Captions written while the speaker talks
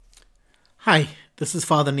Hi, this is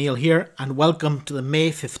Father Neil here, and welcome to the May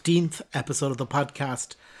 15th episode of the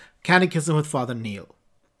podcast, Catechism with Father Neil.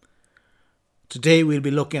 Today we'll be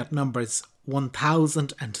looking at numbers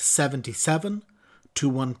 1077 to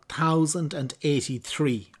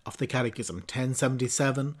 1083 of the Catechism,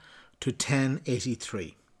 1077 to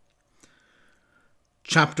 1083.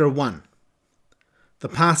 Chapter 1. The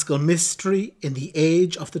Paschal Mystery in the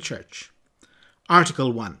Age of the Church.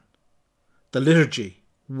 Article 1. The Liturgy,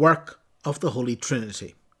 Work of the Holy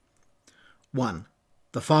Trinity. 1.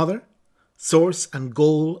 The Father, Source and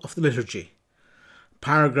Goal of the Liturgy.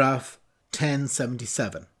 Paragraph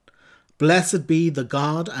 1077. Blessed be the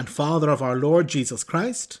God and Father of our Lord Jesus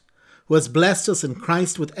Christ, who has blessed us in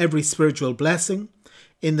Christ with every spiritual blessing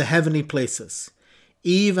in the heavenly places,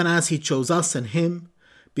 even as he chose us in him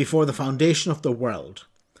before the foundation of the world,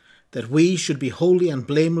 that we should be holy and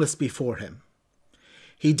blameless before him.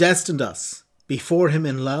 He destined us, before him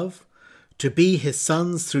in love, to be his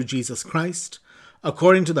sons through Jesus Christ,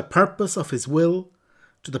 according to the purpose of his will,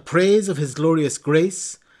 to the praise of his glorious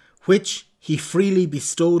grace, which he freely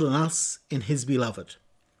bestowed on us in his beloved.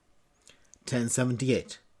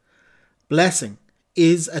 1078. Blessing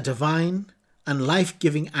is a divine and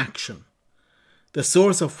life-giving action, the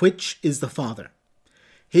source of which is the Father.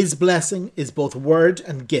 His blessing is both word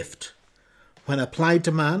and gift. When applied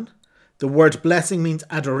to man, the word blessing means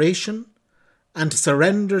adoration and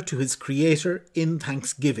surrender to his Creator in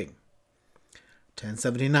thanksgiving.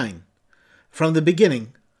 1079. From the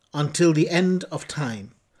beginning until the end of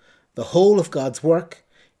time, the whole of God's work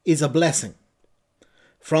is a blessing.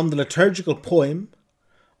 From the liturgical poem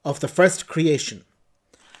of the first creation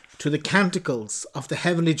to the canticles of the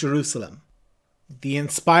heavenly Jerusalem, the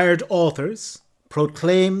inspired authors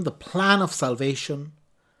proclaim the plan of salvation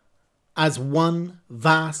as one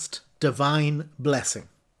vast divine blessing.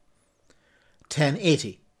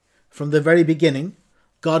 1080. From the very beginning,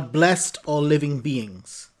 God blessed all living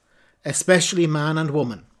beings, especially man and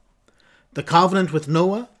woman. The covenant with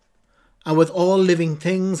Noah and with all living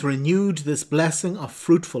things renewed this blessing of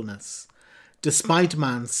fruitfulness, despite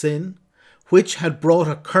man's sin, which had brought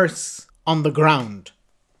a curse on the ground.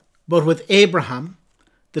 But with Abraham,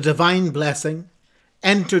 the divine blessing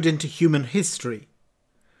entered into human history,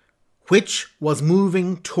 which was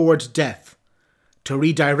moving toward death, to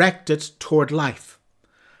redirect it toward life,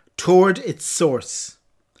 toward its source.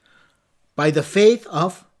 By the faith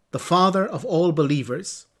of the Father of all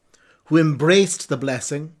believers, who embraced the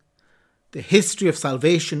blessing, the history of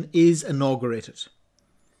salvation is inaugurated.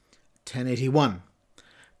 1081.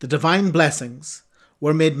 The divine blessings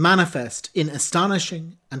were made manifest in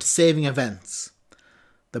astonishing and saving events.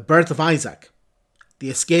 The birth of Isaac,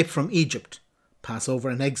 the escape from Egypt, Passover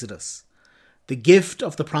and Exodus, the gift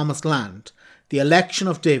of the promised land, the election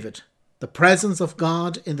of David, the presence of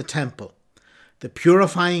God in the temple, the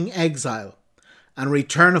purifying exile and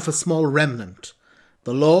return of a small remnant,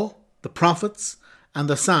 the law, the prophets, and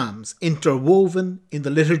the Psalms interwoven in the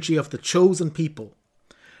liturgy of the chosen people,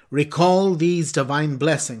 recall these divine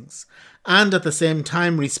blessings and at the same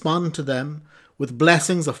time respond to them with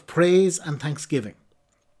blessings of praise and thanksgiving.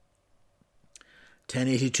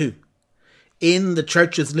 1082. In the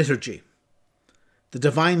Church's liturgy, the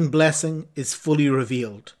divine blessing is fully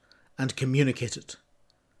revealed and communicated.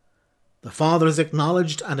 The Father is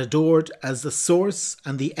acknowledged and adored as the source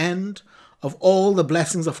and the end of all the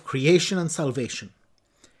blessings of creation and salvation.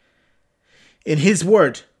 In his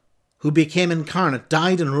Word, who became incarnate,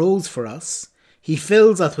 died and rose for us, he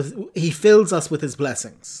fills us with his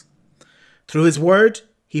blessings. Through his Word,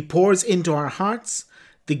 he pours into our hearts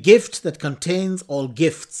the gift that contains all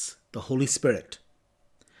gifts, the Holy Spirit.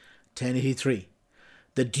 1083.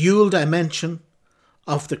 The dual dimension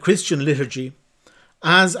of the Christian liturgy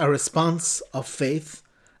as a response of faith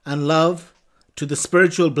and love to the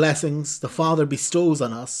spiritual blessings the Father bestows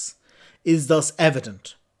on us is thus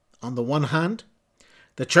evident. On the one hand,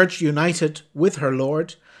 the Church united with her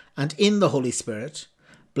Lord and in the Holy Spirit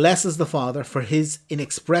blesses the Father for his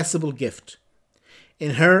inexpressible gift,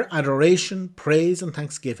 in her adoration, praise and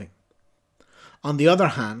thanksgiving. On the other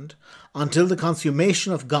hand, until the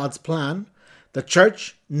consummation of God's plan, the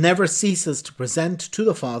Church never ceases to present to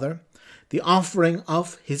the Father the offering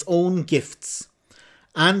of his own gifts,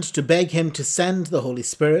 and to beg him to send the Holy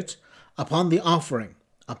Spirit upon the offering,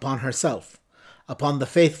 upon herself, upon the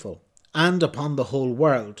faithful, and upon the whole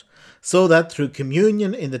world, so that through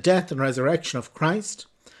communion in the death and resurrection of Christ,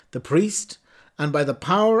 the priest, and by the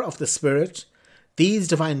power of the Spirit, these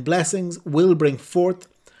divine blessings will bring forth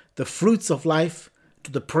the fruits of life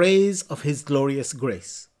to the praise of his glorious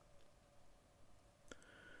grace.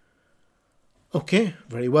 Okay,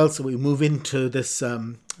 very well. So we move into this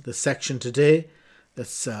section today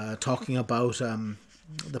that's talking about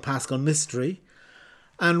the Paschal mystery.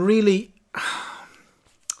 And really,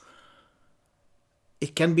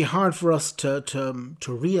 it can be hard for us to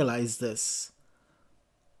realize this,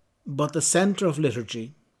 but the center of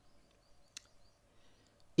liturgy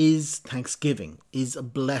is thanksgiving, is a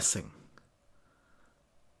blessing.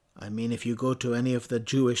 I mean, if you go to any of the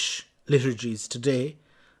Jewish liturgies today,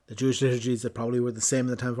 the Jewish liturgies that probably were the same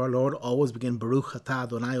in the time of our Lord always begin Baruch atah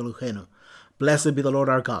Adonai Eloheinu. Blessed be the Lord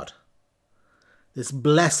our God. This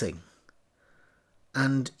blessing.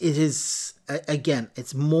 And it is, again,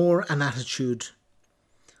 it's more an attitude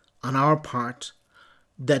on our part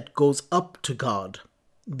that goes up to God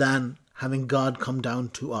than having God come down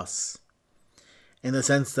to us. In the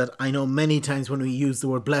sense that I know many times when we use the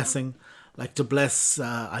word blessing, like to bless,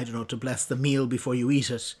 to bless the meal before you eat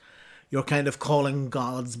it, you're kind of calling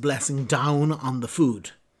God's blessing down on the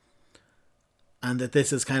food. And that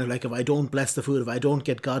this is kind of like, if I don't bless the food, if I don't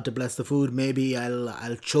get God to bless the food, maybe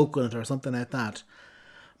I'll choke on it or something like that.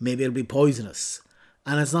 Maybe it'll be poisonous.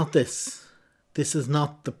 And it's not this. This is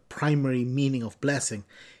not the primary meaning of blessing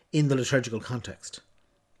in the liturgical context.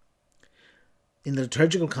 In the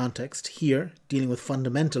liturgical context, here, dealing with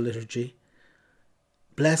fundamental liturgy,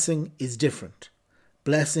 blessing is different.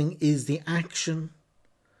 Blessing is the action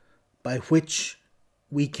by which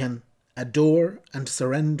we can adore and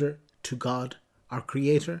surrender to God, our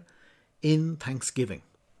Creator, in thanksgiving.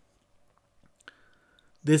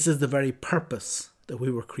 This is the very purpose that we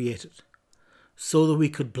were created, so that we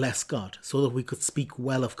could bless God, so that we could speak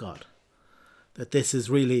well of God. That this is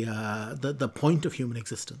really the point of human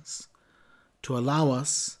existence, to allow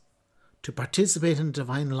us to participate in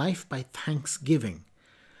divine life by thanksgiving.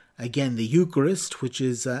 Again, the Eucharist, which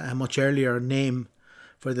is a much earlier name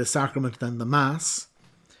for the sacrament than the Mass,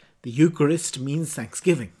 the Eucharist means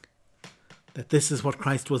thanksgiving. That this is what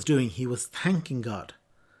Christ was doing. He was thanking God.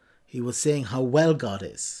 He was saying how well God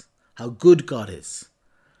is, how good God is,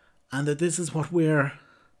 and that this is what we're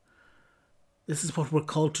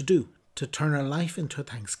called to do, to turn our life into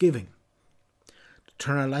thanksgiving, to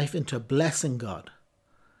turn our life into blessing God.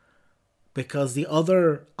 Because the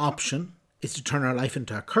other option is to turn our life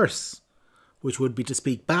into a curse, which would be to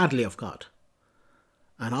speak badly of God.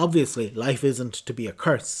 And obviously, life isn't to be a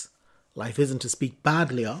curse. Life isn't to speak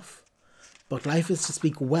badly of, but life is to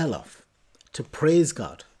speak well of, to praise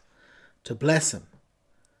God, to bless Him,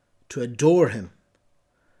 to adore Him,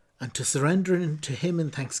 and to surrender to Him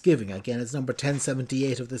in thanksgiving. Again, it's number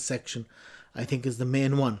 1078 of this section, I think, is the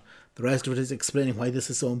main one. The rest of it is explaining why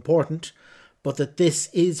this is so important, but that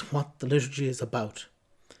this is what the liturgy is about.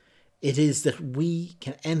 It is that we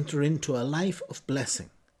can enter into a life of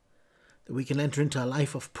blessing, that we can enter into a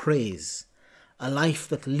life of praise, a life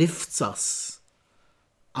that lifts us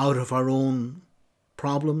out of our own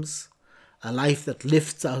problems, a life that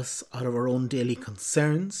lifts us out of our own daily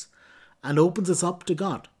concerns and opens us up to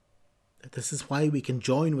God. This is why we can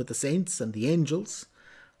join with the saints and the angels.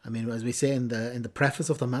 I mean, as we say in the preface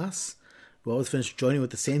of the Mass, we always finish joining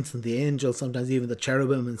with the saints and the angels, sometimes even the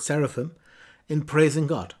cherubim and seraphim, in praising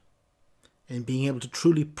God, in being able to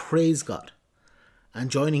truly praise God. And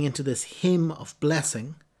joining into this hymn of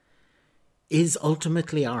blessing is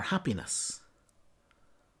ultimately our happiness.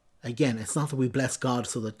 Again, it's not that we bless God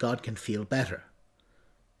so that God can feel better.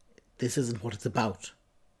 This isn't what it's about.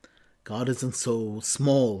 God isn't so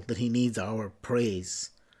small that He needs our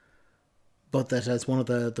praise. But that, as one of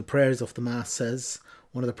the prayers of the Mass says,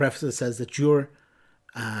 one of the prefaces says that your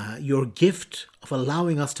gift of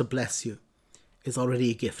allowing us to bless you is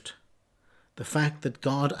already a gift. The fact that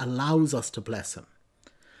God allows us to bless Him,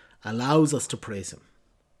 allows us to praise Him,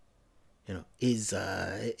 is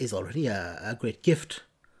already a great gift.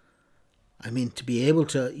 I mean, to be able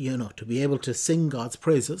to sing God's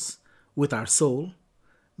praises with our soul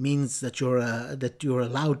means that you're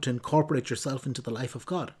allowed to incorporate yourself into the life of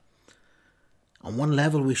God. On one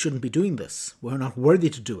level, we shouldn't be doing this. We're not worthy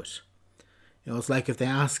to do it. It's like if they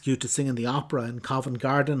ask you to sing in the opera in Covent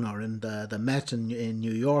Garden or in the Met in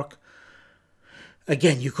New York.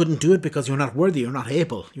 Again, you couldn't do it because you're not worthy, you're not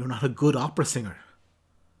able, you're not a good opera singer.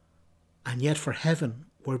 And yet for heaven,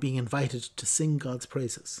 we're being invited to sing God's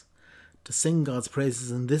praises. To sing God's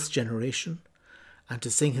praises in this generation, and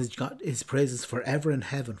to sing His praises forever in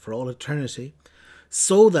heaven, for all eternity,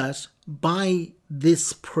 so that by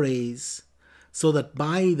this praise, so that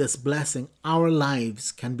by this blessing, our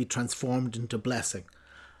lives can be transformed into blessing.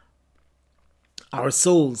 Our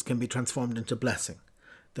souls can be transformed into blessing,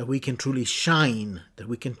 that we can truly shine, that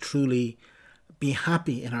we can truly be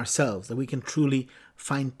happy in ourselves, that we can truly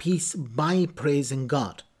find peace by praising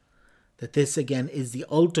God. that this again is the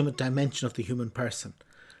ultimate dimension of the human person,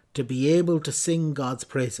 to be able to sing God's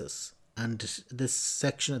praises. And this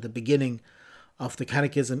section at the beginning of the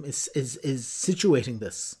Catechism is situating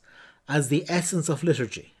this as the essence of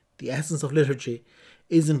liturgy. The essence of liturgy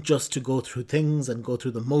isn't just to go through things and go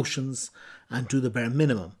through the motions and do the bare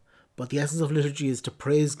minimum, but the essence of liturgy is to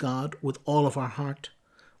praise God with all of our heart,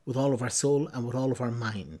 with all of our soul, and with all of our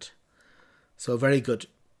mind. So very good.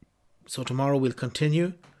 So tomorrow we'll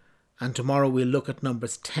continue, and tomorrow we'll look at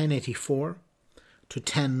numbers 1084 to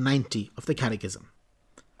 1090 of the Catechism.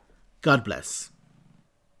 God bless.